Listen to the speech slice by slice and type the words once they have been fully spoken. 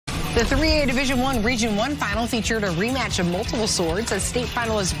The 3A Division I Region 1 final featured a rematch of multiple swords as state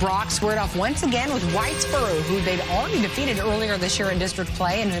finalist Brock squared off once again with Whitesboro, who they'd already defeated earlier this year in district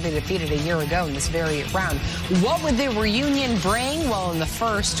play and who they defeated a year ago in this very round. What would the reunion bring? Well, in the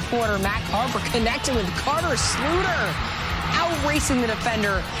first quarter, Mac Harper connected with Carter Sluter, outracing the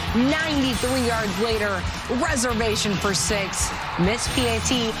defender. 93 yards later, reservation for 6. Miss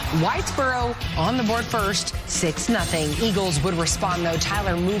PAT, Whitesboro on the board first, 6-0. Eagles would respond, though.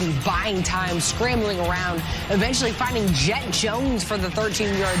 Tyler Moody buying time, scrambling around, eventually finding Jet Jones for the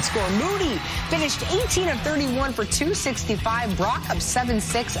 13-yard score. Moody finished 18 of 31 for 265. Brock up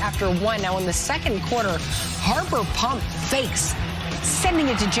 7-6 after 1. Now, in the second quarter, Harper pump fakes, sending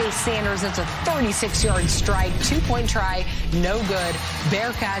it to Jay Sanders. It's a 36-yard strike. 2-point try, no good.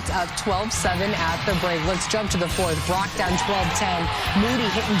 Bearcats up 12-7 at the break. Let's jump to the fourth. Brock down 12-10. Moody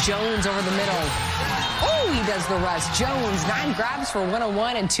hitting Jones over the middle. Oh, he does the rest. Jones, 9 grabs for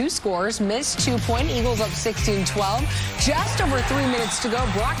 101 and 2 scores. Missed 2-point. Eagles up 16-12. Just over 3 minutes to go.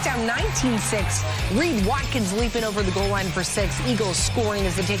 Brock down 19-6. Reed Watkins leaping over the goal line for 6. Eagles scoring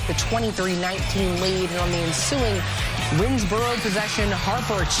as they take the 23-19 lead. And on the ensuing Whitesboro possession,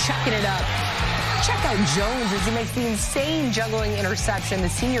 Harper chucking it up. Check out Jones as he makes the insane juggling interception. The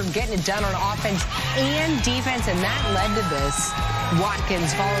senior getting it done on offense and defense, and that led to this.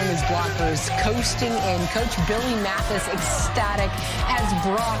 Watkins following his blockers, coasting in. Coach Billy Mathis ecstatic as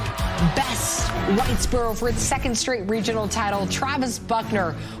Brock bests Whitesboro for its second straight regional title. Travis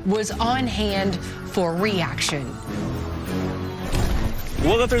Buckner was on hand for reaction.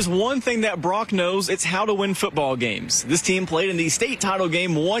 Well, if there's one thing that Brock knows, it's how to win football games. This team played in the state title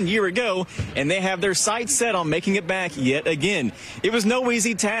game 1 year ago, and they have their sights set on making it back yet again. It was no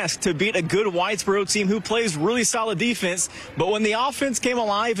easy task to beat a good Whitesboro team who plays really solid defense, but when the offense came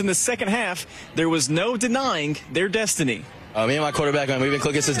alive in the second half, there was no denying their destiny. Me and my quarterback, man, we've been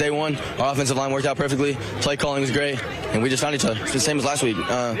clicking since day one. Our offensive line worked out perfectly. Play calling was great, and we just found each other. It's the same as last week.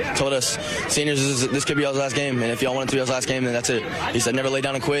 Told us, seniors, this could be our last game, and if y'all want it to be our last game, then that's it. He said never lay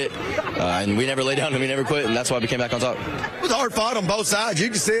down and quit, and we never lay down and we never quit, and that's why we came back on top. It was hard fought on both sides. You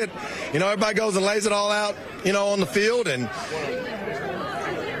can see it. Everybody goes and lays it all out, on the field, and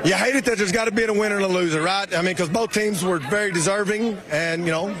you hate it that there's got to be a winner and a loser, right? I mean, because both teams were very deserving, and,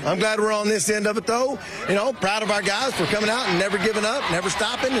 I'm glad we're on this end of it, though. Proud of our guys for coming out and never giving up, never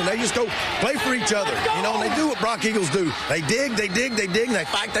stopping, and they just go play for each other. And they do what Brock Eagles do. They dig, and they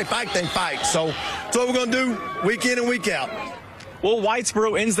fight. So that's what we're going to do week in and week out. Well,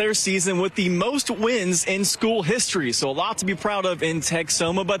 Whitesboro ends their season with the most wins in school history, so a lot to be proud of in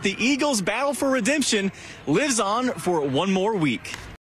Texoma, but the Eagles' battle for redemption lives on for one more week.